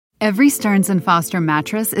Every Stearns & Foster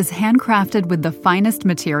mattress is handcrafted with the finest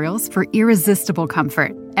materials for irresistible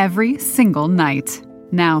comfort every single night.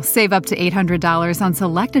 Now, save up to $800 on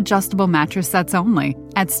select adjustable mattress sets only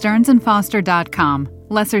at stearnsandfoster.com.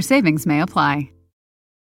 Lesser savings may apply.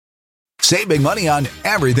 Save big money on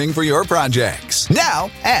everything for your projects.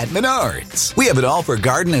 Now at Menards. We have it all for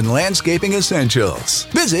garden and landscaping essentials.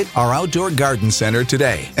 Visit our outdoor garden center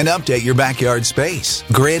today and update your backyard space.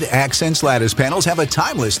 Grid Accents lattice panels have a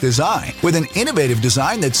timeless design with an innovative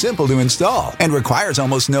design that's simple to install and requires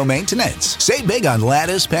almost no maintenance. Save big on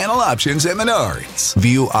lattice panel options at Menards.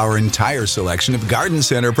 View our entire selection of garden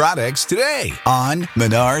center products today on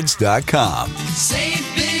Menards.com.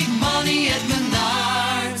 Save big money at Menards.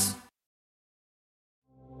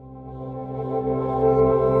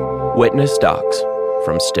 Witness Docs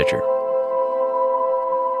from Stitcher.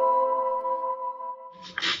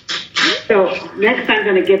 So next I'm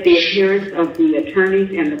going to get the appearance of the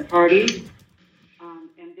attorneys and the parties.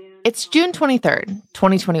 It's June 23rd,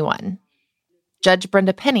 2021. Judge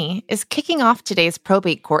Brenda Penny is kicking off today's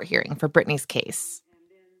probate court hearing for Britney's case.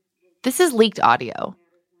 This is leaked audio.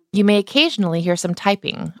 You may occasionally hear some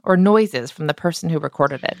typing or noises from the person who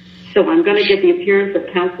recorded it. So I'm going to get the appearance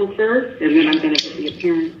of counsel first, and then I'm going to get the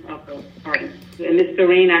appearance of the parties. And Ms.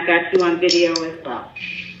 Thoreen, I got you on video as well.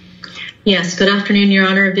 Yes, good afternoon, Your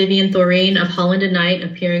Honor. Vivian Thoreen of Holland & Knight,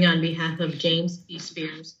 appearing on behalf of James B.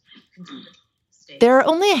 Spears. There are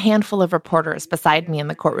only a handful of reporters beside me in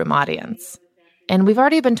the courtroom audience, and we've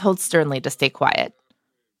already been told sternly to stay quiet,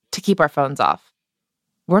 to keep our phones off.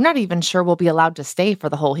 We're not even sure we'll be allowed to stay for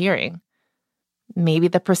the whole hearing. Maybe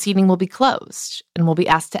the proceeding will be closed and we'll be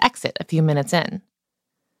asked to exit a few minutes in.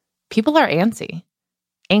 People are antsy,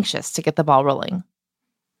 anxious to get the ball rolling.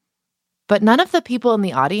 But none of the people in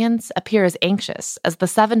the audience appear as anxious as the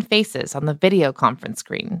 7 faces on the video conference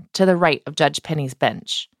screen to the right of Judge Penny's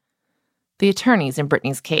bench. The attorneys in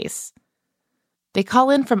Britney's case. They call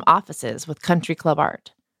in from offices with country club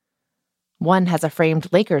art. One has a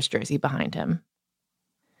framed Lakers jersey behind him.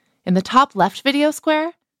 In the top left video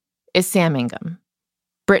square is Sam Ingham,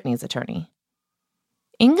 Britney's attorney.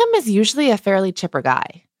 Ingham is usually a fairly chipper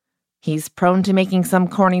guy. He's prone to making some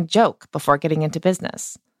corny joke before getting into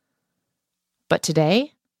business. But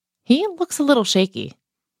today, he looks a little shaky.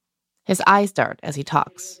 His eyes dart as he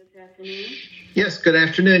talks. Yes, good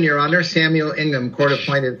afternoon, Your Honor. Samuel Ingham,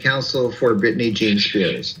 court-appointed counsel for Britney Jean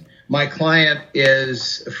Spears. My client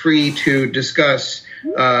is free to discuss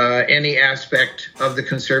any aspect of the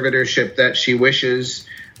conservatorship that she wishes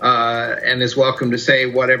and is welcome to say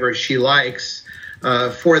whatever she likes.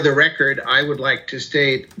 For the record, I would like to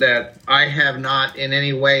state that I have not in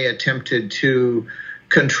any way attempted to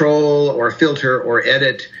control or filter or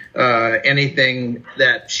edit anything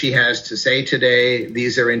that she has to say today.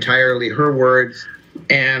 These are entirely her words,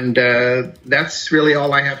 and that's really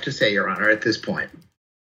all I have to say, Your Honor, at this point.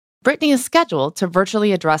 Britney is scheduled to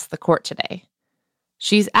virtually address the court today.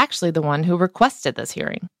 She's actually the one who requested this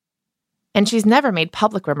hearing. And she's never made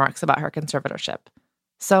public remarks about her conservatorship.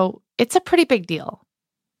 So it's a pretty big deal.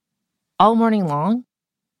 All morning long,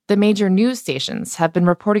 the major news stations have been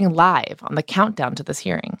reporting live on the countdown to this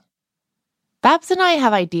hearing. Babs and I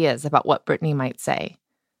have ideas about what Britney might say.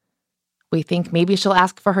 We think maybe she'll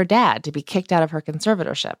ask for her dad to be kicked out of her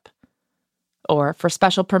conservatorship, or for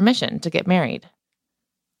special permission to get married.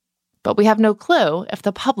 But we have no clue if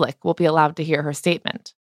the public will be allowed to hear her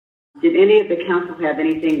statement. Did any of the counsel have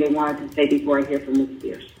anything they wanted to say before I hear from Ms.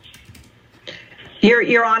 Spears?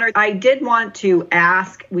 Your Honor, I did want to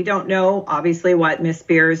ask, we don't know, obviously, what Ms.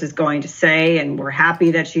 Spears is going to say, and we're happy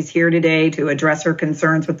that she's here today to address her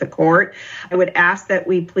concerns with the court. I would ask that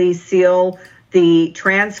we please seal the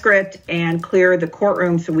transcript and clear the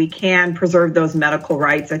courtroom so we can preserve those medical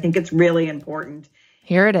rights. I think it's really important.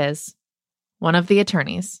 Here it is, one of the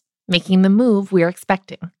attorneys making the move we're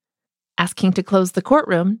expecting, asking to close the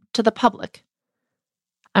courtroom to the public.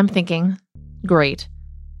 I'm thinking, great.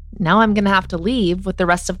 Now I'm going to have to leave with the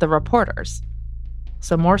rest of the reporters.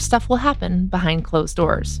 So more stuff will happen behind closed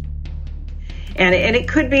doors. And it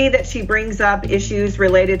could be that she brings up issues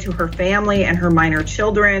related to her family and her minor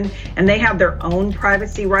children, and they have their own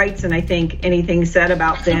privacy rights. And I think anything said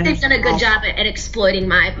about them. They've done a good job at exploiting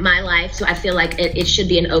my life. So I feel like it should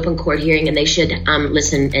be an open court hearing, and they should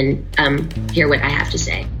listen and hear what I have to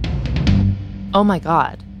say. Oh my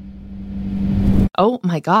God. Oh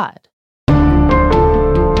my God.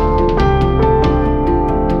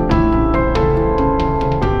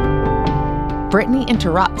 Britney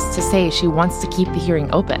interrupts to say she wants to keep the hearing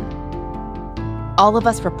open. All of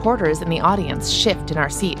us reporters in the audience shift in our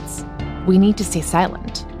seats. We need to stay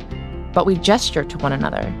silent. But we gesture to one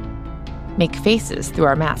another. make faces through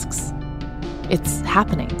our masks. It's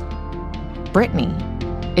happening. Britney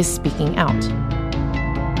is speaking out.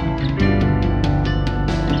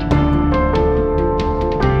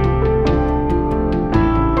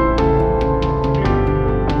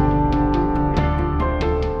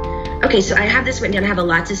 Okay, so I have this written down. I have a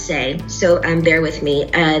lot to say, so bear with me.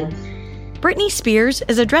 Britney Spears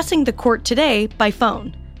is addressing the court today by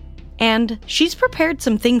phone, and she's prepared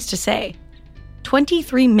some things to say.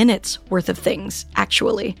 23 minutes worth of things,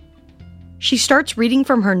 actually. She starts reading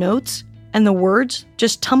from her notes, and the words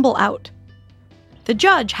just tumble out. The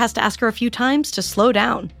judge has to ask her a few times to slow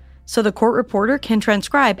down so the court reporter can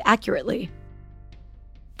transcribe accurately.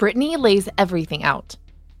 Britney lays everything out.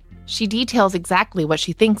 She details exactly what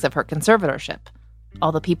she thinks of her conservatorship,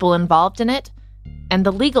 all the people involved in it, and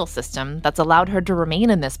the legal system that's allowed her to remain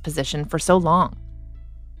in this position for so long.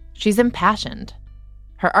 She's impassioned.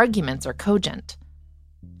 Her arguments are cogent.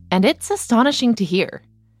 And it's astonishing to hear.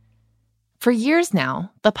 For years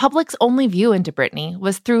now, the public's only view into Britney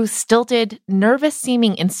was through stilted,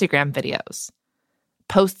 nervous-seeming Instagram videos.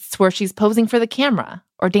 Posts where she's posing for the camera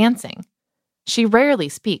or dancing. She rarely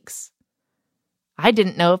speaks. I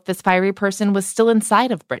didn't know if this fiery person was still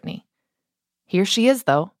inside of Britney. Here she is,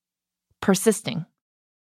 though, persisting.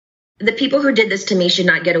 The people who did this to me should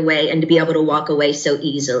not get away and to be able to walk away so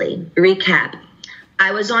easily. Recap.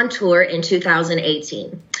 I was on tour in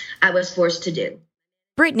 2018. I was forced to do.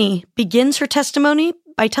 Britney begins her testimony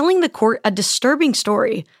by telling the court a disturbing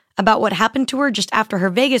story about what happened to her just after her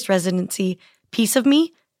Vegas residency, Piece of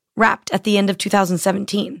Me, wrapped at the end of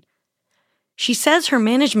 2017. She says her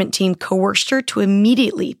management team coerced her to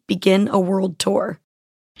immediately begin a world tour.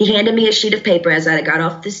 He handed me a sheet of paper as I got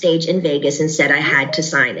off the stage in Vegas and said I had to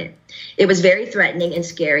sign it. It was very threatening and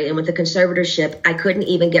scary, and with the conservatorship, I couldn't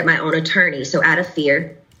even get my own attorney, so out of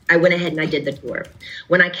fear, I went ahead and I did the tour.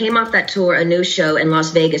 When I came off that tour, a new show in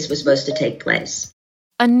Las Vegas was supposed to take place.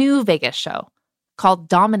 A new Vegas show called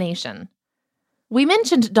Domination. We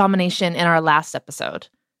mentioned Domination in our last episode.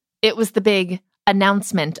 It was the big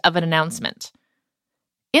announcement of an announcement.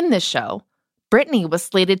 In this show, Britney was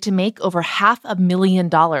slated to make over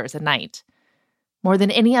 $500,000 a night, more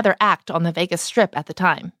than any other act on the Vegas Strip at the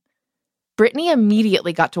time. Britney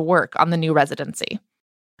immediately got to work on the new residency.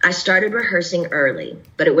 I started rehearsing early,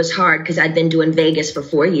 but it was hard because I'd been doing Vegas for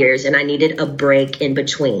 4 years and I needed a break in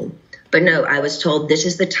between. But no, I was told this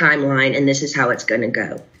is the timeline and this is how it's going to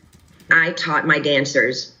go. I taught my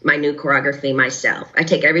dancers my new choreography myself. I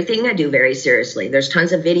take everything I do very seriously. There's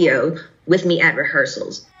tons of video with me at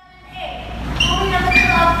rehearsals.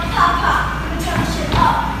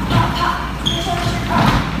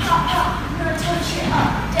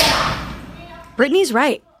 Britney's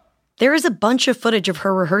right. There is a bunch of footage of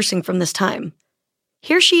her rehearsing from this time.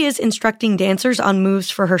 Here she is instructing dancers on moves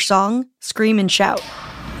for her song, Scream and Shout. All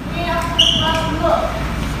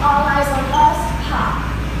eyes on us, pop.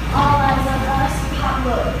 All eyes on us, pop,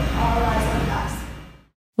 look. All eyes on us.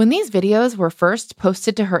 When these videos were first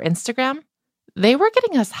posted to her Instagram, they were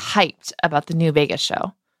getting us hyped about the new Vegas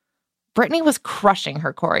show. Britney was crushing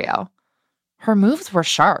her choreo. Her moves were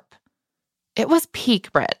sharp. It was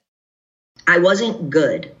peak Brit. I wasn't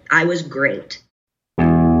good. I was great.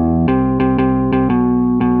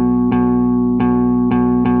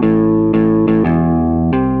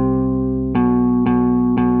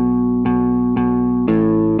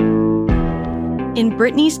 In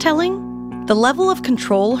Britney's telling, the level of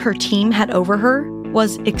control her team had over her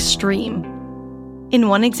was extreme. In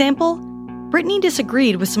one example, Britney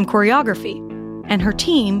disagreed with some choreography, and her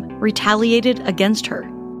team retaliated against her.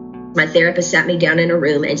 My therapist sat me down in a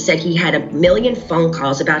room and said he had 1 million phone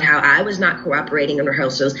calls about how I was not cooperating in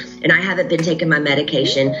rehearsals and I haven't been taking my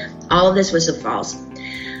medication. All of this was false.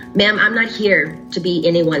 Ma'am, I'm not here to be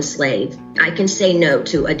anyone's slave. I can say no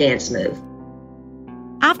to a dance move.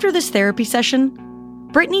 After this therapy session,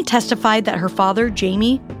 Britney testified that her father,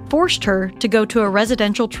 Jamie, forced her to go to a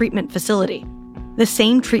residential treatment facility, the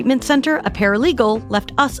same treatment center a paralegal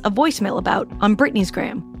left us a voicemail about on Britney's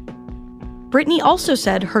gram. Britney also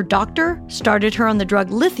said her doctor started her on the drug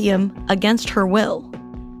lithium against her will.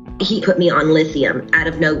 He put me on lithium out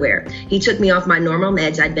of nowhere. He took me off my normal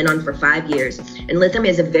meds I'd been on for 5 years. And lithium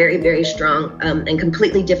is a very, very strong and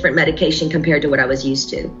completely different medication compared to what I was used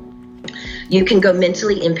to. You can go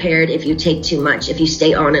mentally impaired if you take too much, if you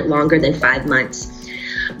stay on it longer than 5 months.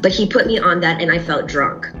 But he put me on that and I felt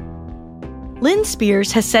drunk. Lynn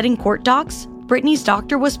Spears has said in court docs, Britney's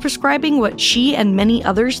doctor was prescribing what she and many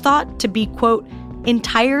others thought to be, quote,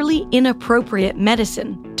 entirely inappropriate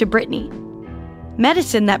medicine to Britney.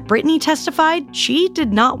 Medicine that Britney testified she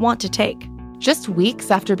did not want to take. Just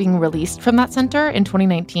weeks after being released from that center in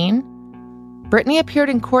 2019, Britney appeared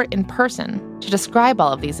in court in person to describe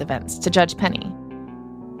all of these events to Judge Penny,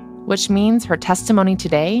 which means her testimony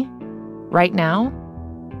today, right now,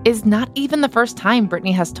 is not even the first time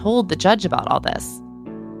Britney has told the judge about all this.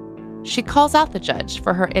 She calls out the judge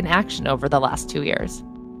for her inaction over the last 2 years.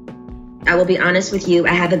 I will be honest with you,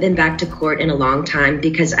 I haven't been back to court in a long time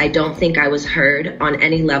because I don't think I was heard on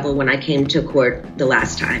any level when I came to court the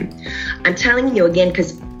last time. I'm telling you again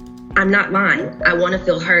because I'm not lying. I want to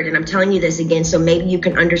feel heard, and I'm telling you this again so maybe you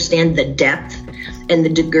can understand the depth and the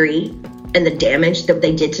degree and the damage that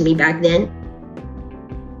they did to me back then.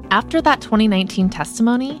 After that 2019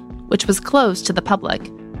 testimony, which was closed to the public,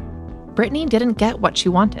 Britney didn't get what she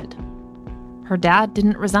wanted. Her dad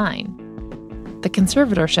didn't resign. The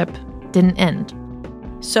conservatorship didn't end.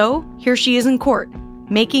 So here she is in court,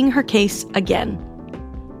 making her case again.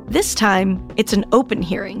 This time, it's an open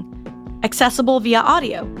hearing, accessible via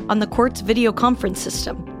audio on the court's video conference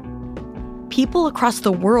system. People across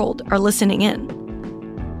the world are listening in.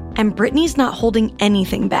 And Britney's not holding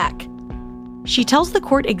anything back. She tells the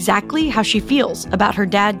court exactly how she feels about her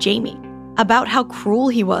dad, Jamie, about how cruel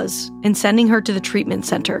he was in sending her to the treatment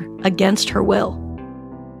center against her will.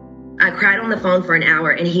 I cried on the phone for an hour,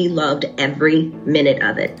 and he loved every minute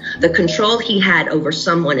of it. The control he had over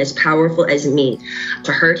someone as powerful as me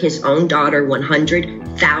to hurt his own daughter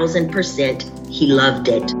 100,000%, he loved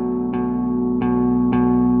it.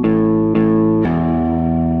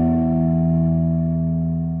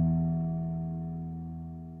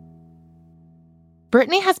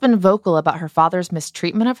 Britney has been vocal about her father's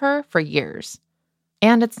mistreatment of her for years.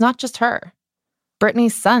 And it's not just her.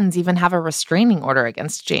 Britney's sons even have a restraining order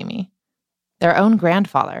against Jamie, their own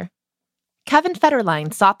grandfather. Kevin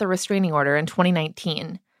Federline sought the restraining order in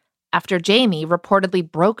 2019 after Jamie reportedly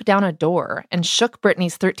broke down a door and shook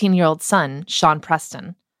Britney's 13-year-old son, Sean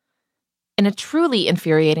Preston. In a truly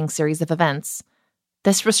infuriating series of events,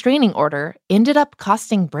 this restraining order ended up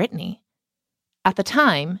costing Britney. At the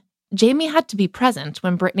time, Jamie had to be present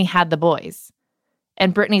when Britney had the boys,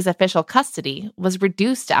 and Britney's official custody was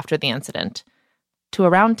reduced after the incident to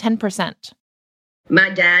around 10%.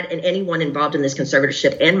 My dad and anyone involved in this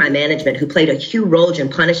conservatorship and my management who played a huge role in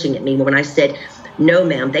punishing at me when I said, no,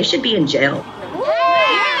 ma'am, they should be in jail.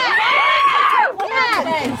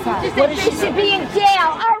 They should be in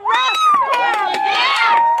jail. Arrest them!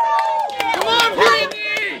 Come on,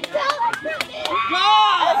 Britney!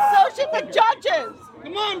 And so should the judges!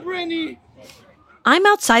 Come on, Britney! I'm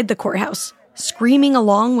outside the courthouse, screaming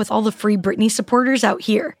along with all the Free Britney supporters out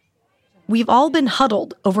here. We've all been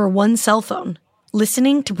huddled over one cell phone,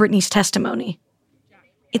 listening to Britney's testimony.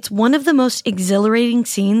 It's one of the most exhilarating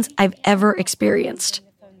scenes I've ever experienced.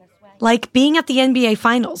 Like being at the NBA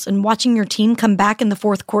Finals and watching your team come back in the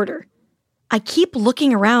fourth quarter. I keep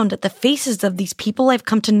looking around at the faces of these people I've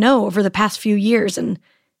come to know over the past few years and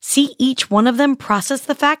see each one of them process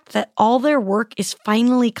the fact that all their work is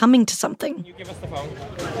finally coming to something. Can you give us the phone?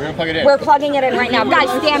 We're gonna plug it in. We're plugging it in right now. Guys,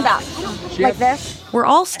 stand up. Like this. We're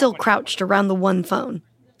all still crouched around the one phone.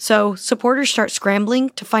 So supporters start scrambling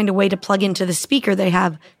to find a way to plug into the speaker they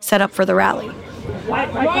have set up for the rally.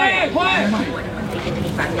 Quiet!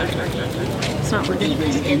 It's not working.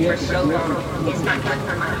 For so long. It's not good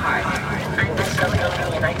for my heart. I'm just so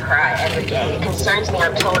lonely and I cry every day. It concerns me.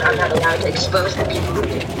 I'm told I'm not allowed to expose the people.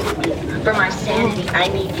 For my sanity, I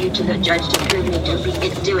need you to the judge to prove me guilty.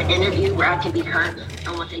 Do an interview where I can be heard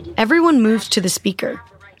on what they do. Everyone moves to the speaker,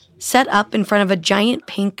 set up in front of a giant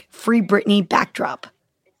pink Free Britney backdrop.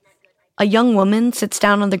 A young woman sits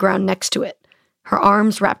down on the ground next to it, her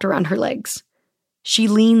arms wrapped around her legs. She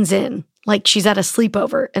leans in, like she's at a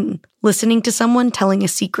sleepover and listening to someone telling a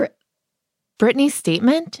secret. Britney's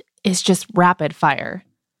statement is just rapid fire.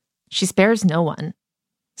 She spares no one,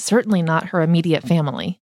 certainly not her immediate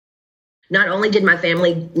family. Not only did my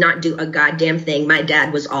family not do a goddamn thing, my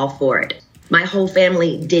dad was all for it. My whole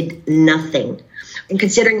family did nothing. And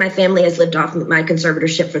considering my family has lived off my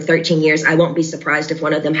conservatorship for 13 years, I won't be surprised if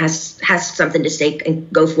one of them has something to say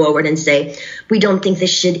and go forward and say, we don't think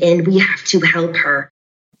this should end. We have to help her.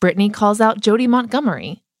 Britney calls out Jody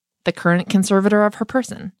Montgomery, the current conservator of her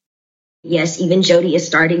person. Yes, even Jody is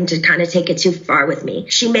starting to kind of take it too far with me.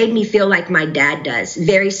 She made me feel like my dad does.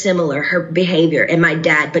 Very similar, her behavior and my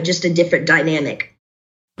dad, but just a different dynamic.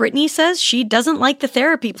 Britney says she doesn't like the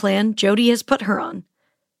therapy plan Jody has put her on.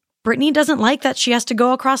 Britney doesn't like that she has to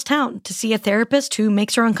go across town to see a therapist who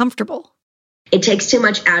makes her uncomfortable. It takes too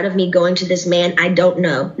much out of me going to this man I don't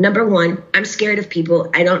know. Number one, I'm scared of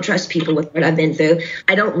people. I don't trust people with what I've been through.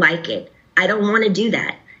 I don't like it. I don't want to do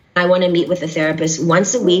that. I want to meet with a therapist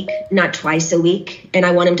once a week, not twice a week. And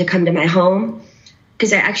I want him to come to my home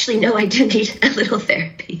because I actually know I do need a little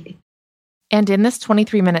therapy. And in this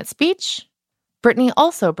 23-minute speech, Britney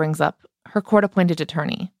also brings up her court-appointed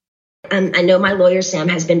attorney. I know my lawyer, Sam,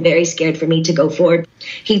 has been very scared for me to go forward.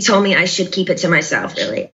 He told me I should keep it to myself,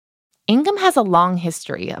 really. Ingham has a long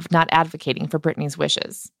history of not advocating for Britney's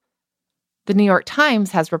wishes. The New York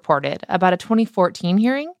Times has reported about a 2014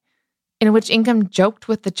 hearing in which Ingham joked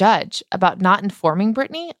with the judge about not informing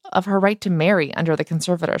Britney of her right to marry under the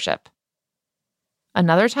conservatorship.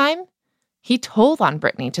 Another time, he told on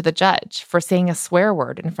Britney to the judge for saying a swear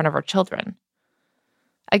word in front of her children.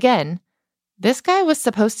 Again, this guy was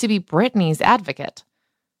supposed to be Britney's advocate.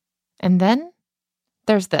 And then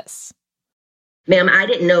there's this. Ma'am, I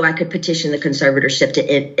didn't know I could petition the conservatorship to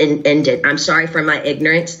end it. I'm sorry for my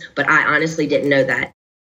ignorance, but I honestly didn't know that.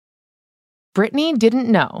 Britney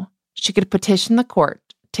didn't know she could petition the court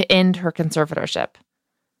to end her conservatorship.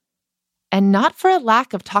 And not for a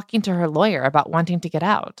lack of talking to her lawyer about wanting to get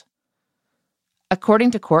out.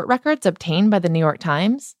 According to court records obtained by the New York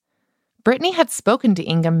Times, Britney had spoken to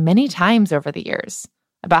Ingham many times over the years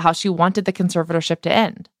about how she wanted the conservatorship to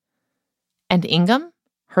end. And Ingham,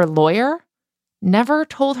 her lawyer, never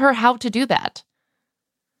told her how to do that.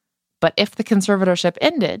 But if the conservatorship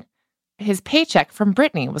ended, his paycheck from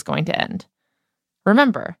Britney was going to end.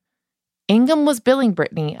 Remember, Ingham was billing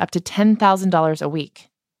Britney up to $10,000 a week.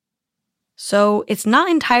 So it's not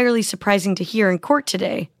entirely surprising to hear in court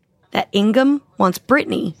today that Ingham wants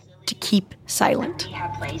Britney to keep silent.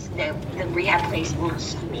 The rehab place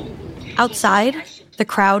wants me. Outside, the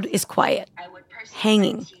crowd is quiet,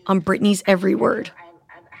 hanging on Britney's every word.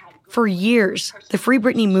 For years, the Free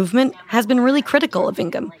Britney movement has been really critical of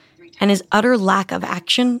Ingham and his utter lack of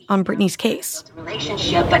action on Britney's case.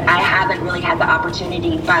 Relationship, but I haven't really had the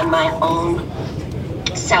opportunity by my own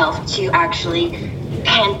self to actually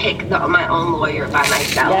handpick my own lawyer by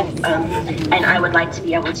myself. Yes. And I would like to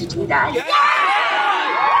be able to do that.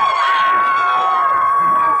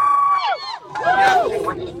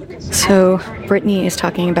 So Britney is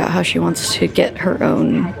talking about how she wants to get her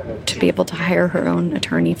own, to be able to hire her own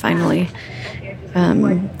attorney finally.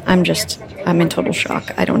 I'm in total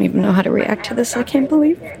shock. I don't even know how to react to this. I can't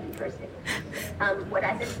believe. What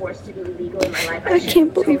I've been forced to do legal in my life. I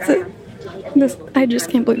can't believe that. I just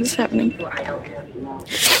can't believe this is happening. I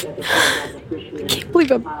can't believe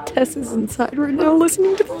Tess is inside right now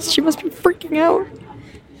listening to this. She must be freaking out.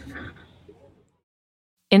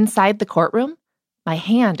 Inside the courtroom, my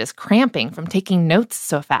hand is cramping from taking notes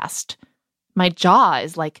so fast. My jaw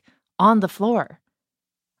is like on the floor.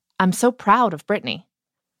 I'm so proud of Britney.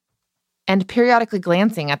 And periodically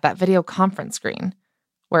glancing at that video conference screen,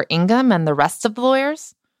 where Ingham and the rest of the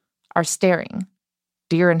lawyers are staring,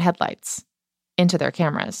 deer in headlights, into their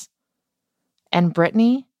cameras. And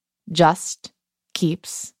Britney just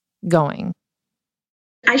keeps going.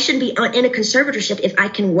 I shouldn't be in a conservatorship if I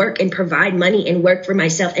can work and provide money and work for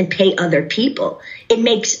myself and pay other people. It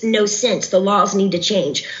makes no sense. The laws need to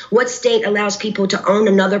change. What state allows people to own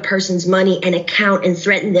another person's money and account and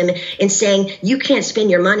threaten them and saying, you can't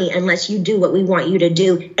spend your money unless you do what we want you to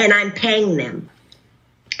do, and I'm paying them?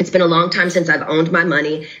 It's been a long time since I've owned my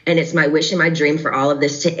money, and it's my wish and my dream for all of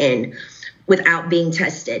this to end without being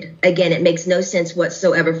tested. Again, it makes no sense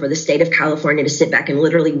whatsoever for the state of California to sit back and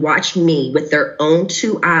literally watch me with their own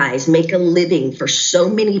two eyes make a living for so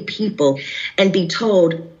many people and be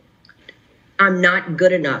told I'm not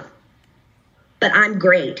good enough. But I'm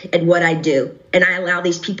great at what I do. And I allow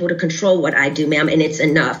these people to control what I do, ma'am, and it's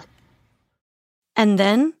enough. And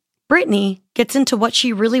then Britney gets into what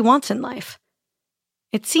she really wants in life.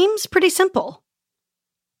 It seems pretty simple.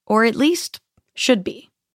 Or at least should be.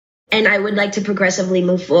 And I would like to progressively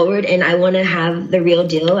move forward, and I want to have the real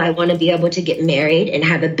deal. I want to be able to get married and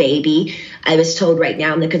have a baby. I was told right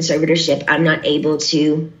now in the conservatorship I'm not able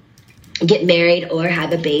to get married or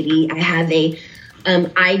have a baby. I have a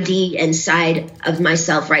ID inside of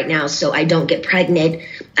myself right now, so I don't get pregnant.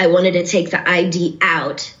 I wanted to take the ID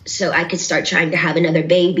out so I could start trying to have another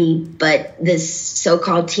baby, but this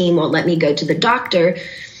so-called team won't let me go to the doctor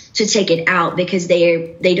to take it out because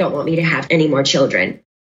they don't want me to have any more children.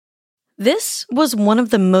 This was one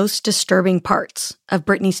of the most disturbing parts of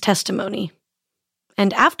Britney's testimony.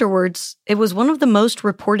 And afterwards, it was one of the most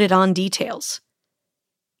reported on details.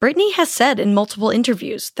 Britney has said in multiple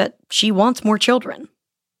interviews that she wants more children.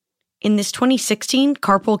 In this 2016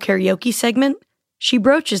 Carpool Karaoke segment, she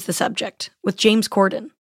broaches the subject with James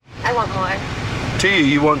Corden. I want more. Do you?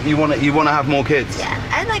 You want to have more kids? Yeah,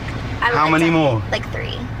 How many more? Like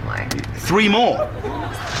 3 more. 3 more?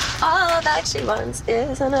 All that she wants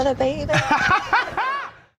is another baby.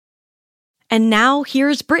 And now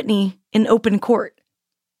here's Britney in open court,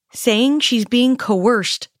 saying she's being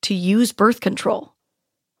coerced to use birth control.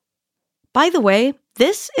 By the way,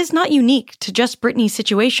 this is not unique to just Britney's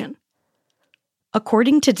situation.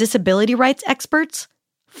 According to disability rights experts,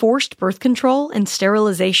 forced birth control and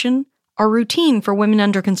sterilization are routine for women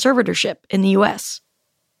under conservatorship in the U.S.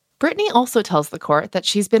 Britney also tells the court that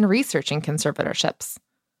she's been researching conservatorships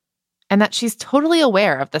and that she's totally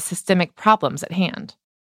aware of the systemic problems at hand.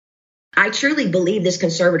 I truly believe this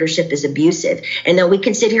conservatorship is abusive. And now we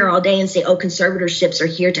can sit here all day and say, oh, conservatorships are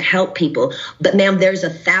here to help people. But ma'am, there's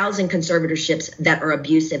 1,000 conservatorships that are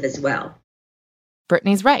abusive as well.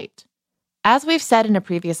 Britney's right. As we've said in a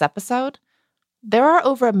previous episode, there are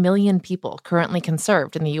over 1 million people currently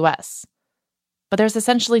conserved in the U.S., but there's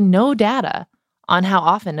essentially no data on how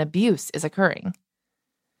often abuse is occurring.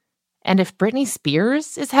 And if Britney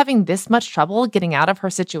Spears is having this much trouble getting out of her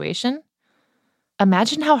situation,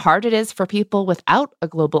 imagine how hard it is for people without a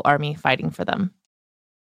global army fighting for them.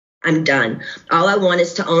 I'm done. All I want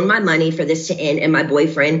is to own my money for this to end and my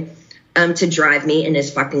boyfriend to drive me in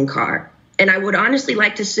his fucking car. And I would honestly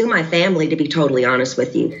like to sue my family, to be totally honest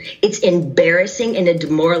with you. It's embarrassing and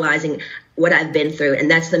demoralizing what I've been through. And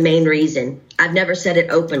that's the main reason. I've never said it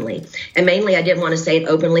openly. And mainly I didn't want to say it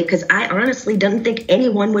openly because I honestly didn't think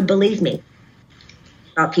anyone would believe me.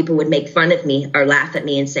 I thought people would make fun of me or laugh at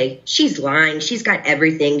me and say, she's lying. She's got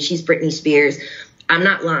everything. She's Britney Spears. I'm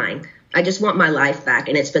not lying. I just want my life back.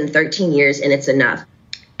 And it's been 13 years and it's enough.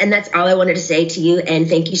 And that's all I wanted to say to you. And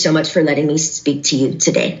thank you so much for letting me speak to you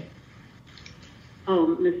today. Oh,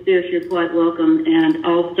 Ms. Spears, you're quite welcome. And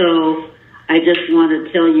also, I just want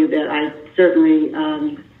to tell you that I certainly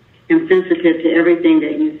am sensitive to everything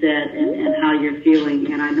that you said and how you're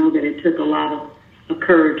feeling. And I know that it took a lot of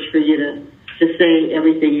courage for you to say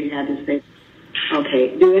everything you had to say.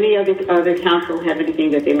 Okay. Do any other counsel have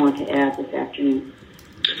anything that they want to add this afternoon?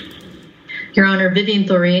 Your Honor, Vivian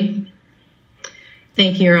Thoreen.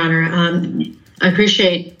 Thank you, Your Honor. I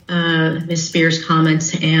appreciate Ms. Spears'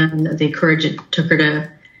 comments and the courage it took her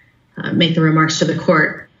to make the remarks to the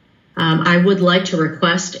court. I would like to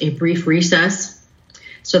request a brief recess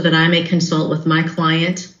so that I may consult with my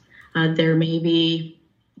client. There may be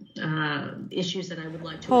issues that I would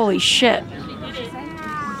like to... Holy shit.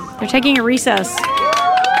 They're taking a recess.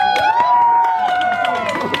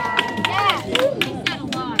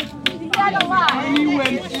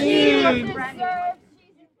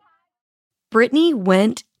 Britney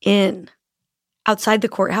went in. Outside the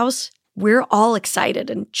courthouse, we're all excited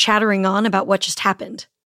and chattering on about what just happened.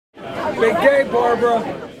 Big day,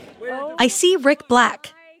 Barbara. I see Rick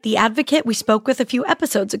Black, the advocate we spoke with a few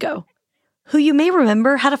episodes ago, who you may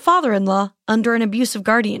remember had a father-in-law under an abusive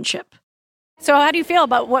guardianship. So how do you feel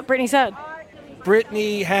about what Britney said?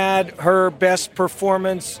 Britney had her best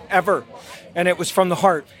performance ever, and it was from the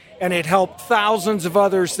heart. And it helped thousands of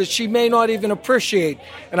others that she may not even appreciate.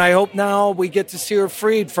 And I hope now we get to see her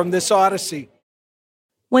freed from this odyssey.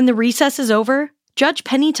 When the recess is over, Judge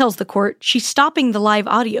Penny tells the court she's stopping the live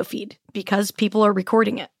audio feed because people are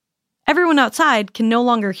recording it. Everyone outside can no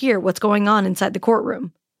longer hear what's going on inside the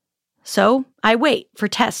courtroom. So I wait for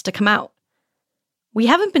Tess to come out. We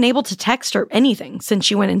haven't been able to text her anything since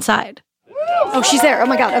she went inside. Oh, she's there. Oh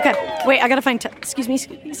my God. Okay. Wait, I gotta find Tess. Excuse me.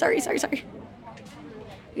 Sorry.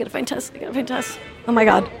 I gotta find Tess. Oh my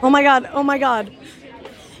God. Oh my God. Oh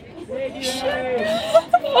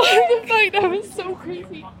the fight, that was so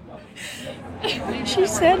crazy. She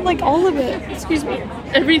said like all of it. Excuse me.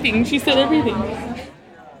 Everything. She said everything.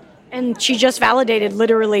 And she just validated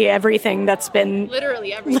literally everything that's been...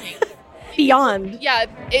 Literally everything. Beyond. Yeah,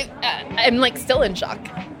 I'm like still in shock.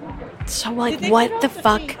 So like what the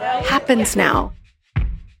fuck happens now?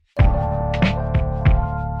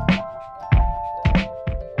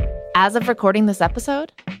 As of recording this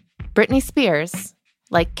episode, Britney Spears,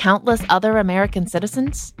 like countless other American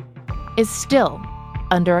citizens, is still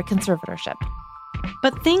under a conservatorship.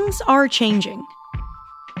 But things are changing.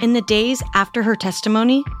 In the days after her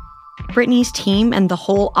testimony, Britney's team and the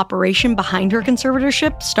whole operation behind her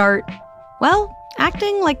conservatorship start, well,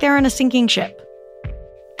 acting like they're in a sinking ship.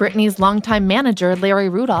 Britney's longtime manager, Larry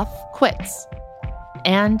Rudolph, quits.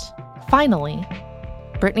 And, finally,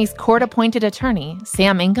 Britney's court-appointed attorney,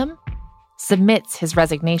 Sam Ingham, submits his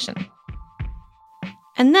resignation.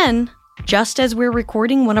 And then, just as we're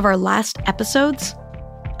recording one of our last episodes,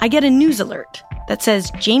 I get a news alert that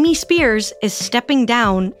says Jamie Spears is stepping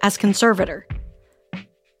down as conservator.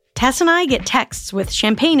 Tess and I get texts with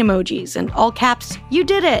champagne emojis and all caps, "You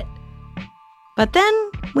did it!" But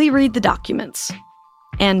then we read the documents.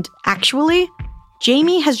 And actually,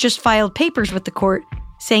 Jamie has just filed papers with the court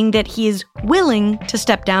saying that he is willing to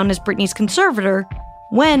step down as Britney's conservator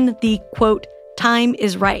when the, quote, time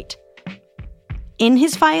is right. In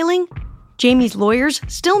his filing, Jamie's lawyers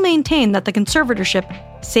still maintain that the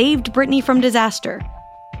conservatorship saved Britney from disaster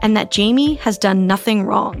and that Jamie has done nothing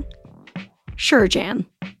wrong. Sure, Jan.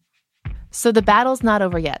 So the battle's not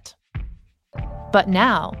over yet. But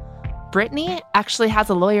now, Britney actually has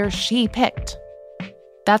a lawyer she picked.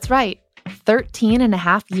 That's right. 13 and a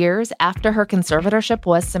half years after her conservatorship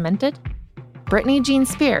was cemented, Britney Jean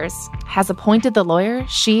Spears has appointed the lawyer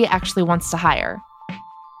she actually wants to hire.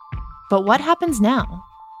 But what happens now?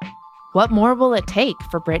 What more will it take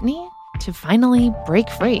for Britney to finally break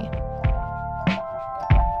free?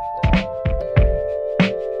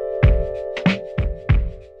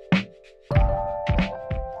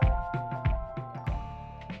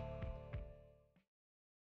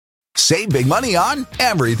 Save big money on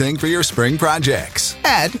everything for your spring projects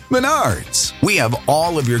at Menards. We have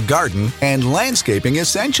all of your garden and landscaping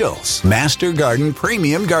essentials. Master Garden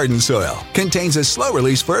Premium Garden Soil contains a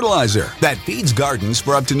slow-release fertilizer that feeds gardens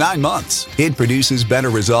for up to 9 months. It produces better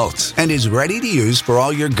results and is ready to use for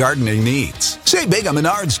all your gardening needs. Save big on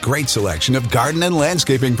Menards' great selection of garden and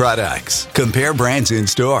landscaping products. Compare brands in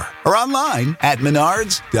store or online at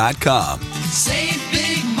menards.com. Save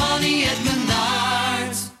big money at Menards.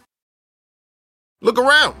 Look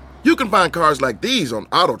around. You can find cars like these on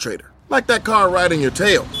AutoTrader, like that car right in your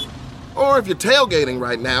tail. Or if you're tailgating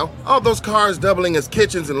right now, all those cars doubling as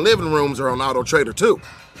kitchens and living rooms are on AutoTrader too.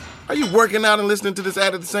 Are you working out and listening to this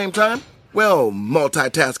ad at the same time? Well,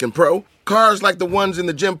 multitasking pro, cars like the ones in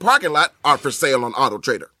the gym parking lot are for sale on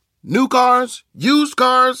AutoTrader. New cars, used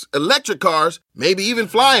cars, electric cars, maybe even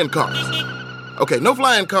flying cars. Okay, no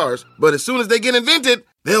flying cars, but as soon as they get invented,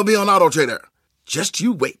 they'll be on AutoTrader. Just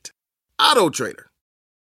you wait. AutoTrader.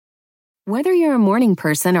 Whether you're a morning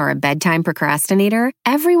person or a bedtime procrastinator,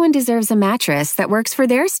 everyone deserves a mattress that works for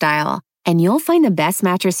their style. And you'll find the best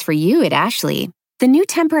mattress for you at Ashley. The new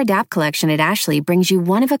Temper-Adapt collection at Ashley brings you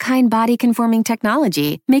one-of-a-kind body-conforming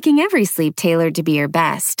technology, making every sleep tailored to be your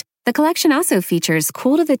best. The collection also features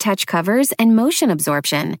cool-to-the-touch covers and motion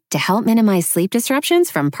absorption to help minimize sleep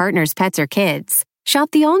disruptions from partners, pets, or kids.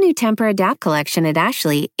 Shop the all-new Temper-Adapt collection at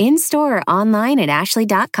Ashley, in-store or online at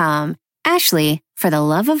ashley.com. Ashley, for the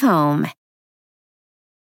love of home.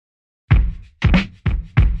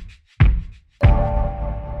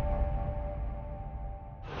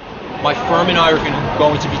 My firm and I are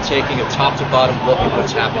going to be taking a top-to-bottom look at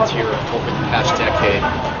what's happened here over the past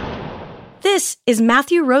decade. This is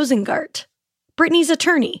Matthew Rosengart, Britney's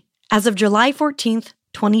attorney, as of July 14th,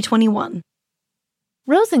 2021.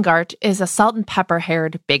 Rosengart is a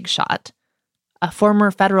salt-and-pepper-haired big shot, a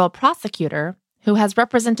former federal prosecutor who has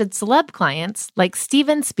represented celeb clients like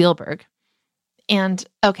Steven Spielberg. And,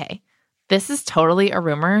 okay, this is totally a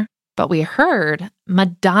rumor, but we heard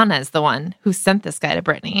Madonna's the one who sent this guy to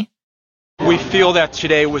Britney. We feel that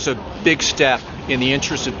today was a big step in the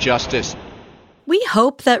interest of justice. We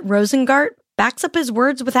hope that Rosengart backs up his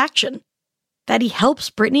words with action, that he helps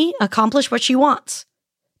Britney accomplish what she wants,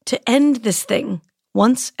 to end this thing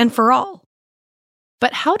once and for all.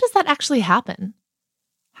 But how does that actually happen?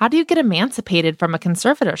 How do you get emancipated from a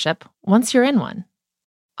conservatorship once you're in one?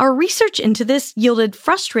 Our research into this yielded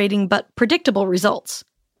frustrating but predictable results.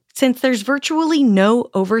 Since there's virtually no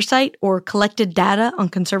oversight or collected data on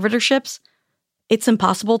conservatorships, it's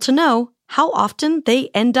impossible to know how often they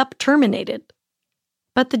end up terminated.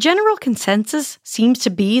 But the general consensus seems to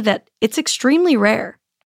be that it's extremely rare.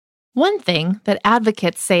 One thing that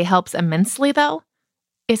advocates say helps immensely, though,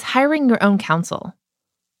 is hiring your own counsel.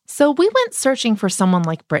 So we went searching for someone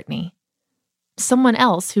like Britney, someone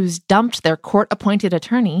else who's dumped their court-appointed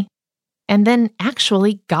attorney and then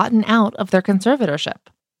actually gotten out of their conservatorship.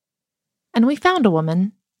 And we found a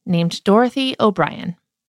woman named Dorothy O'Brien.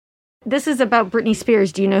 This is about Britney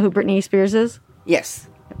Spears. Do you know who Britney Spears is? Yes.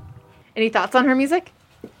 Any thoughts on her music?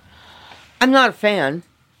 I'm not a fan.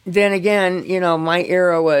 Then again, my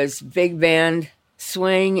era was big band,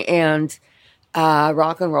 swing, and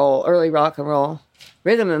rock and roll, early rock and roll.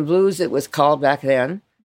 Rhythm and blues, it was called back then.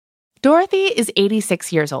 Dorothy is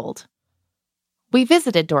 86 years old. We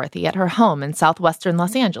visited Dorothy at her home in southwestern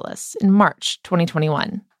Los Angeles in March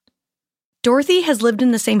 2021. Dorothy has lived in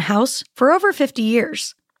the same house for over 50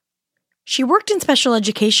 years. She worked in special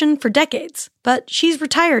education for decades, but she's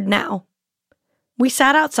retired now. We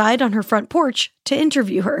sat outside on her front porch to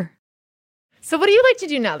interview her. So what do you like to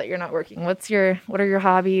do now that you're not working? What are your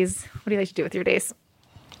hobbies? What do you like to do with your days?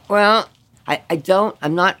 Well,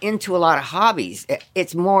 I'm not into a lot of hobbies.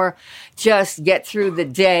 It's more just get through the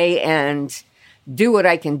day and do what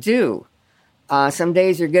I can do. Some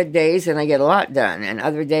days are good days and I get a lot done. And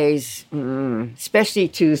other days, especially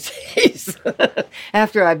Tuesdays,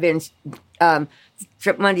 after I've been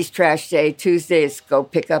Monday's trash day. Tuesday is go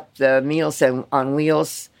pick up the meals on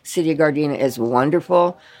wheels. City of Gardena is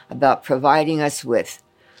wonderful about providing us with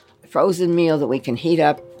a frozen meal that we can heat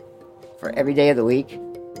up for every day of the week.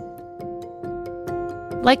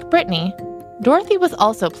 Like Britney, Dorothy was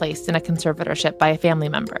also placed in a conservatorship by a family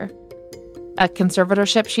member. A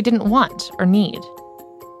conservatorship she didn't want or need.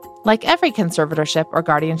 Like every conservatorship or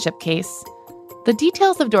guardianship case, the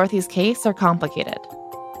details of Dorothy's case are complicated.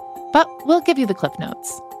 But we'll give you the Cliff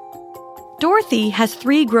Notes. Dorothy has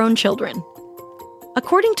 3 grown children.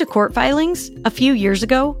 According to court filings, a few years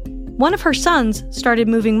ago, one of her sons started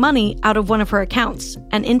moving money out of one of her accounts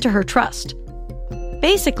and into her trust,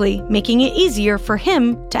 basically making it easier for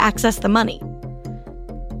him to access the money.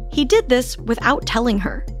 He did this without telling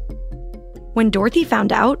her. When Dorothy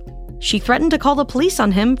found out, she threatened to call the police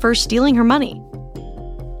on him for stealing her money.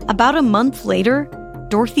 About a month later,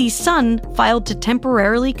 Dorothy's son filed to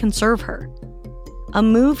temporarily conserve her. A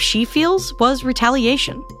move she feels was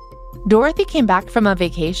retaliation. Dorothy came back from a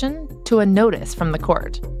vacation to a notice from the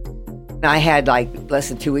court. I had less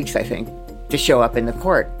than 2 weeks, I think, to show up in the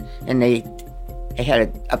court. And they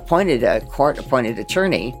had appointed a court-appointed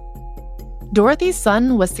attorney. Dorothy's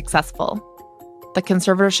son was successful. The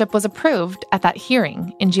conservatorship was approved at that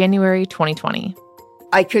hearing in January 2020.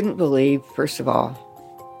 I couldn't believe, first of all,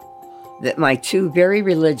 that my 2 very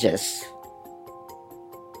religious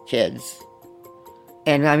kids,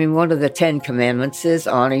 and I mean, one of the 10 commandments is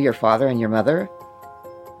honor your father and your mother.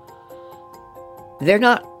 They're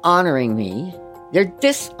not honoring me. They're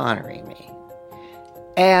dishonoring me.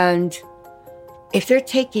 And if they're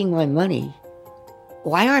taking my money,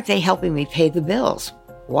 why aren't they helping me pay the bills?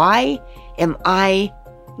 Why am I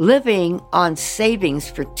living on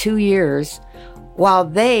savings for 2 years while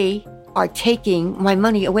they are taking my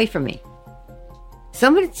money away from me?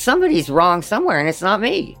 Somebody's wrong somewhere, and it's not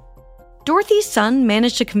me. Dorothy's son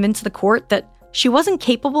managed to convince the court that she wasn't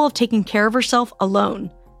capable of taking care of herself alone,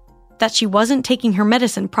 that she wasn't taking her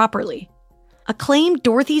medicine properly, a claim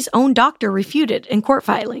Dorothy's own doctor refuted in court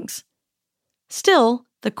filings. Still,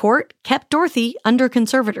 the court kept Dorothy under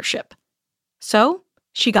conservatorship. So,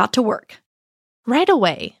 she got to work. Right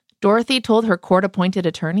away, Dorothy told her court-appointed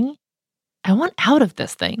attorney, "I want out of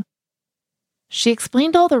this thing." She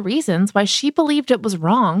explained all the reasons why she believed it was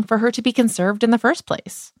wrong for her to be conserved in the first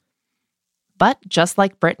place. But just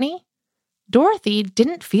like Britney, Dorothy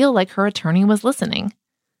didn't feel like her attorney was listening.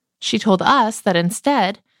 She told us that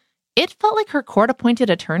instead, it felt like her court-appointed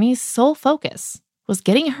attorney's sole focus was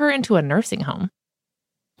getting her into a nursing home.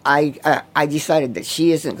 I decided that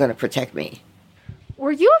she isn't going to protect me.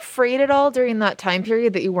 Were you afraid at all during that time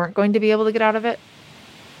period that you weren't going to be able to get out of it?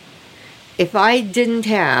 If I didn't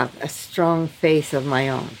have a strong faith of my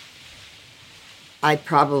own, I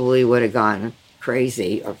probably would have gone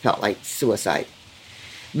crazy or felt like suicide.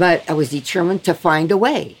 But I was determined to find a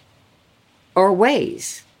way or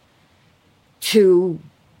ways to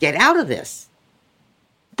get out of this.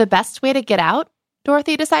 The best way to get out,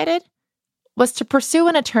 Dorothy decided, was to pursue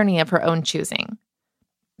an attorney of her own choosing.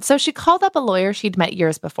 So she called up a lawyer she'd met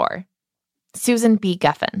years before, Susan B.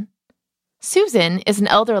 Geffen. Susan is an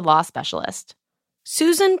elder law specialist.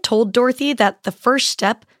 Susan told Dorothy that the first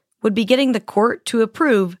step would be getting the court to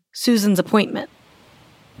approve Susan's appointment.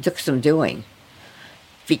 It took some doing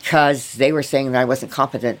because they were saying that I wasn't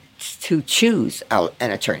competent to choose an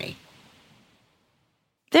attorney.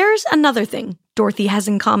 There's another thing Dorothy has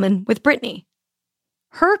in common with Britney.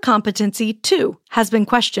 Her competency, too, has been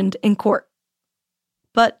questioned in court.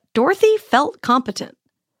 But Dorothy felt competent.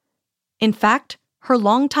 In fact, her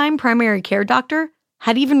longtime primary care doctor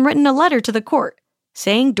had even written a letter to the court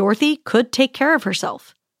saying Dorothy could take care of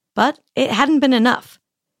herself, but it hadn't been enough.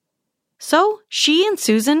 So she and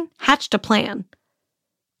Susan hatched a plan.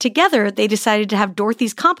 Together, they decided to have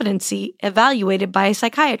Dorothy's competency evaluated by a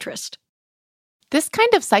psychiatrist. This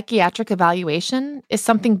kind of psychiatric evaluation is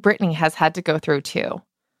something Britney has had to go through too.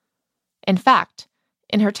 In fact,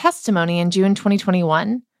 in her testimony in June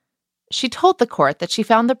 2021, she told the court that she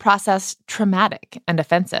found the process traumatic and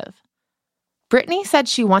offensive. Britney said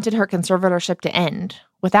she wanted her conservatorship to end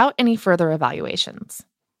without any further evaluations.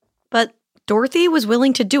 But Dorothy was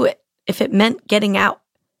willing to do it if it meant getting out.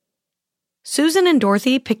 Susan and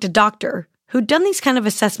Dorothy picked a doctor who'd done these kind of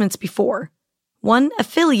assessments before, one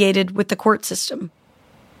affiliated with the court system.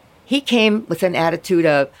 He came with an attitude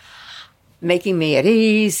of making me at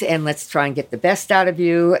ease and let's try and get the best out of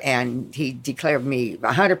you. And he declared me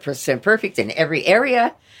 100% perfect in every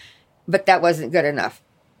area, but that wasn't good enough.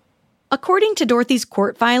 According to Dorothy's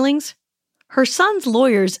court filings, her son's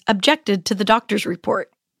lawyers objected to the doctor's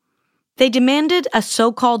report. They demanded a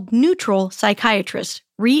so-called neutral psychiatrist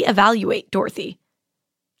reevaluate Dorothy.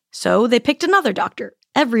 So they picked another doctor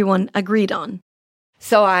everyone agreed on.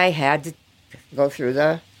 So I had to go through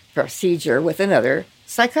the procedure with another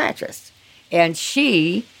psychiatrist. And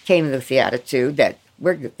she came with the attitude that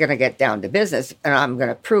we're going to get down to business and I'm going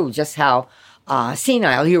to prove just how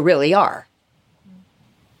senile you really are.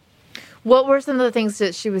 What were some of the things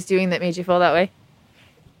that she was doing that made you feel that way?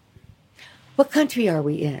 What country are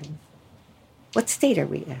we in? What state are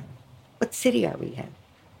we in? What city are we in?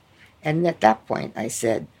 And at that point, I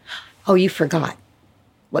said, oh, you forgot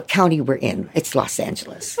what county we're in. It's Los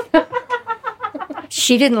Angeles.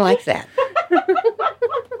 She didn't like that.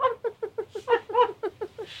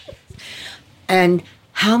 And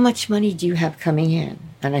how much money do you have coming in?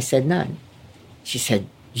 And I said, none. She said,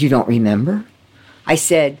 you don't remember? I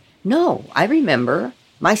said, no, I remember.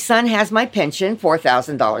 My son has my pension,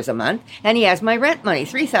 $4,000 a month, and he has my rent money,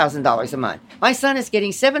 $3,000 a month. My son is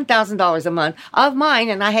getting $7,000 a month of mine,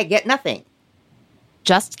 and I get nothing.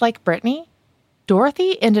 Just like Britney,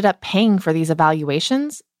 Dorothy ended up paying for these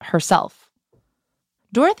evaluations herself.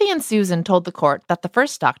 Dorothy and Susan told the court that the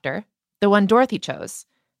first doctor, the one Dorothy chose,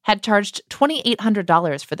 had charged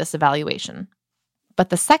 $2,800 for this evaluation. But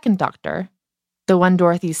the second doctor, the one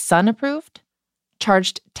Dorothy's son approved,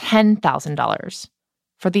 charged $10,000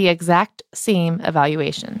 for the exact same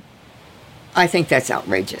evaluation. I think that's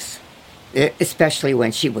outrageous, especially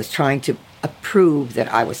when she was trying to prove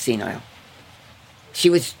that I was senile. She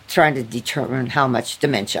was trying to determine how much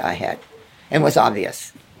dementia I had, and was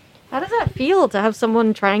obvious. How does that feel to have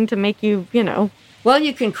someone trying to make you, Well,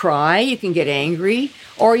 you can cry, you can get angry,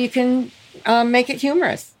 or you can make it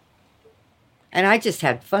humorous. And I just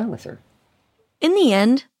had fun with her. In the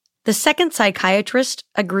end, the second psychiatrist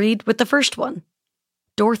agreed with the first one.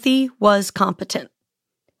 Dorothy was competent.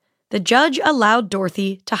 The judge allowed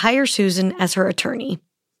Dorothy to hire Susan as her attorney.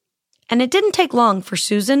 And it didn't take long for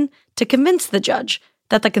Susan to convince the judge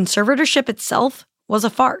that the conservatorship itself was a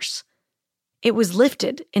farce. It was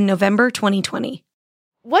lifted in November 2020.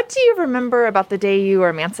 What do you remember about the day you were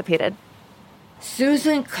emancipated?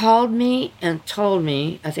 Susan called me and told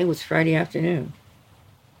me, I think it was Friday afternoon.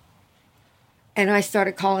 And I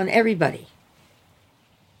started calling everybody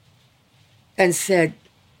and said,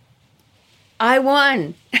 I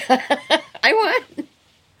won. I won.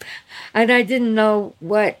 And I didn't know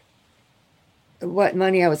what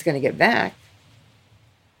money I was going to get back.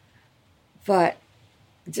 But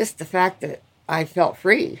just the fact that I felt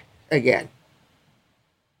free again.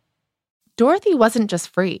 Dorothy wasn't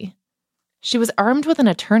just free. She was armed with an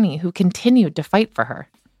attorney who continued to fight for her.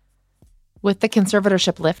 With the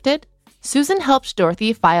conservatorship lifted, Susan helped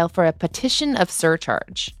Dorothy file for a petition of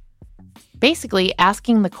surcharge, basically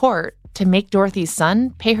asking the court to make Dorothy's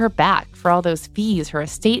son pay her back for all those fees her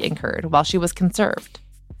estate incurred while she was conserved.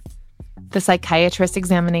 The psychiatrist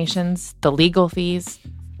examinations, the legal fees,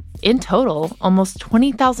 in total, almost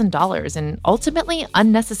 $20,000 in ultimately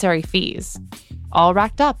unnecessary fees, all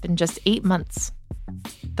racked up in just 8 months.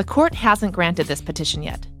 The court hasn't granted this petition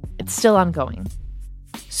yet. It's still ongoing.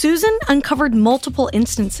 Susan uncovered multiple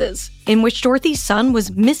instances in which Dorothy's son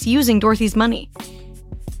was misusing Dorothy's money.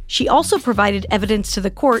 She also provided evidence to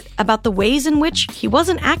the court about the ways in which he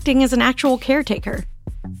wasn't acting as an actual caretaker.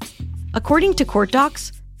 According to court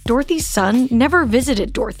docs, Dorothy's son never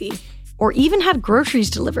visited Dorothy or even had groceries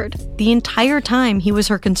delivered the entire time he was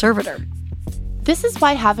her conservator. This is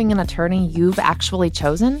why having an attorney you've actually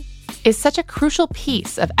chosen is such a crucial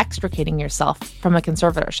piece of extricating yourself from a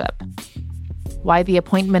conservatorship. Why the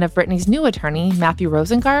appointment of Britney's new attorney, Matthew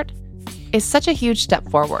Rosengart, is such a huge step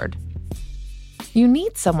forward. You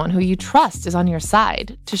need someone who you trust is on your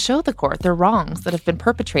side to show the court the wrongs that have been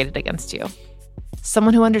perpetrated against you.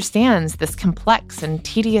 Someone who understands this complex and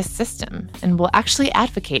tedious system and will actually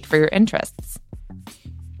advocate for your interests.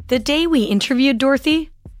 The day we interviewed Dorothy,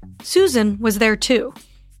 Susan was there too.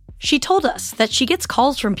 She told us that she gets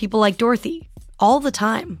calls from people like Dorothy all the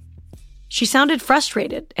time. She sounded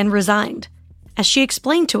frustrated and resigned as she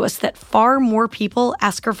explained to us that far more people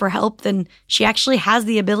ask her for help than she actually has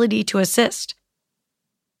the ability to assist.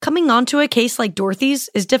 Coming onto a case like Dorothy's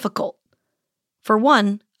is difficult. For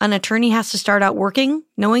one, an attorney has to start out working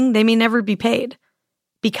knowing they may never be paid,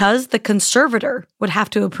 because the conservator would have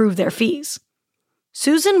to approve their fees.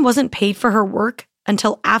 Susan wasn't paid for her work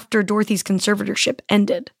until after Dorothy's conservatorship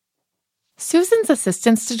ended. Susan's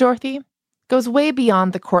assistance to Dorothy goes way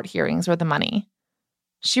beyond the court hearings or the money.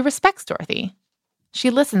 She respects Dorothy. She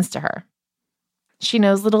listens to her. She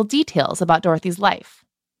knows little details about Dorothy's life.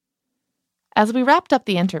 As we wrapped up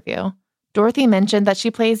the interview, Dorothy mentioned that she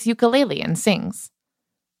plays ukulele and sings.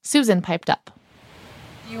 Susan piped up.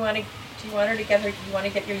 Do you want her to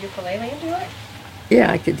get your ukulele and do it?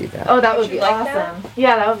 Yeah, I could do that. Oh, that would be like awesome. that?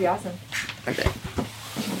 Yeah, that would be awesome. Okay.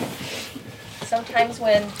 Sometimes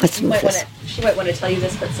when Let's move this. she might want to tell you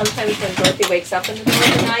this, but sometimes when Dorothy wakes up in the middle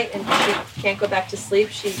of the night and she can't go back to sleep,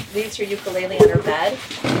 she leaves her ukulele on her bed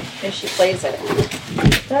and she plays it.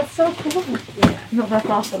 That's so cool. Yeah. No, that's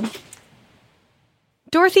awesome.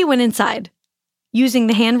 Dorothy went inside, using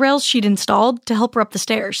the handrails she'd installed to help her up the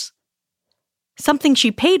stairs. Something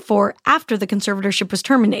she paid for after the conservatorship was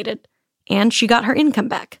terminated, and she got her income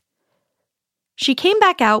back. She came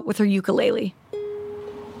back out with her ukulele.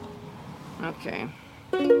 Okay.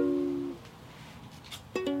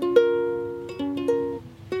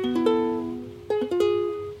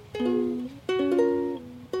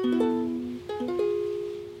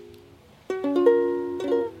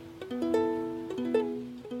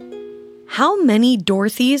 How many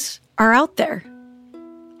Dorothys are out there?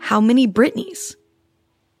 How many Britneys?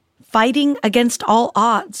 Fighting against all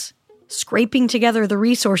odds, scraping together the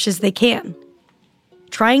resources they can,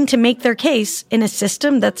 trying to make their case in a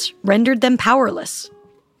system that's rendered them powerless.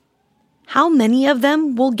 How many of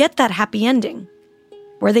them will get that happy ending,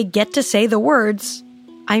 where they get to say the words,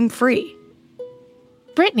 "I'm free"?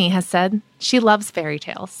 Britney has said she loves fairy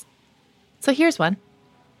tales. So here's one.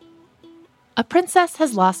 A princess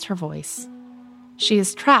has lost her voice. She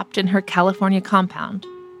is trapped in her California compound,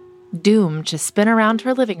 doomed to spin around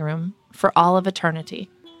her living room for all of eternity.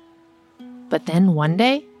 But then one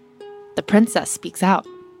day, the princess speaks out.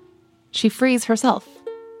 She frees herself.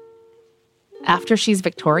 After she's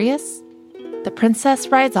victorious, the princess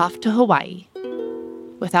rides off to Hawaii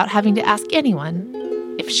without having to ask anyone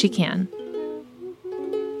if she can.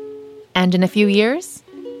 And in a few years,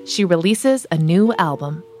 she releases a new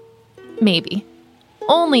album. Maybe.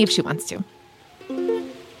 Only if she wants to.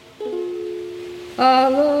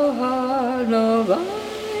 Aloha, aloha,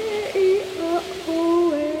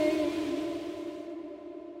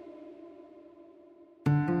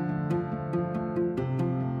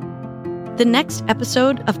 The next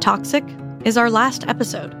episode of Toxic is our last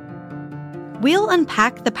episode. We'll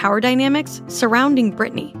unpack the power dynamics surrounding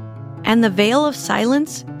Britney and the veil of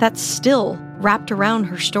silence that's still wrapped around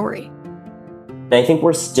her story. And I think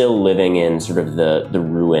we're still living in sort of the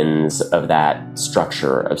ruins of that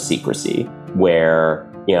structure of secrecy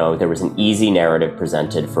where, you know, there was an easy narrative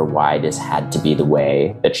presented for why this had to be the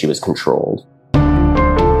way that she was controlled.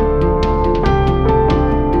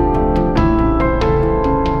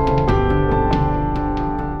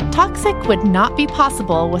 Toxic would not be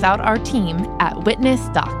possible without our team at Witness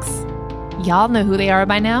Docs. Y'all know who they are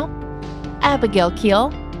by now? Abigail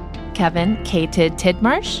Keel, Kevin K.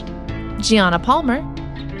 Tidmarsh, Gianna Palmer,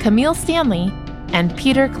 Camille Stanley, and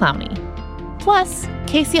Peter Clowney. Plus,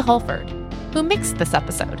 Casey Holford, who mixed this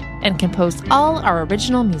episode and composed all our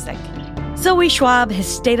original music. Zoe Schwab has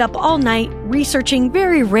stayed up all night researching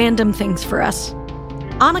very random things for us.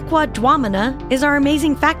 Anakwa Dwamana is our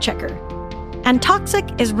amazing fact-checker. And Toxic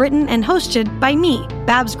is written and hosted by me,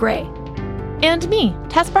 Babs Gray. And me,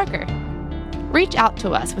 Tess Barker. Reach out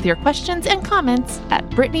to us with your questions and comments at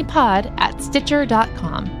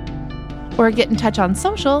BritneyPod@Stitcher.com. Or get in touch on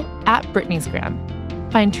social at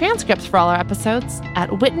Britney'sGram. Find transcripts for all our episodes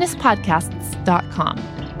at WitnessPodcasts.com.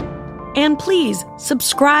 And please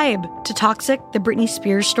subscribe to Toxic, the Britney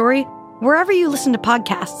Spears story, wherever you listen to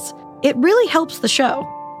podcasts. It really helps the show.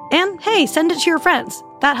 And hey, send it to your friends.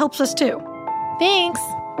 That helps us too. Thanks.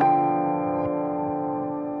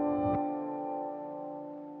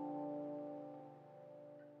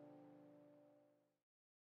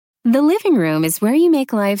 The living room is where you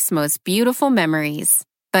make life's most beautiful memories.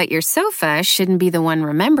 But your sofa shouldn't be the one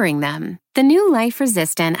remembering them. The new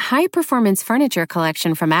life-resistant, high-performance furniture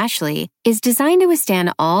collection from Ashley is designed to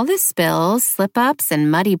withstand all the spills, slip-ups, and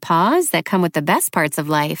muddy paws that come with the best parts of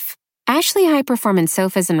life. Ashley high-performance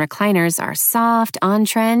sofas and recliners are soft,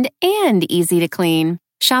 on-trend, and easy to clean.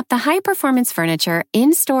 Shop the high-performance furniture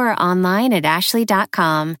in-store or online at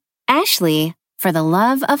ashley.com. Ashley, for the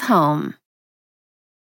love of home.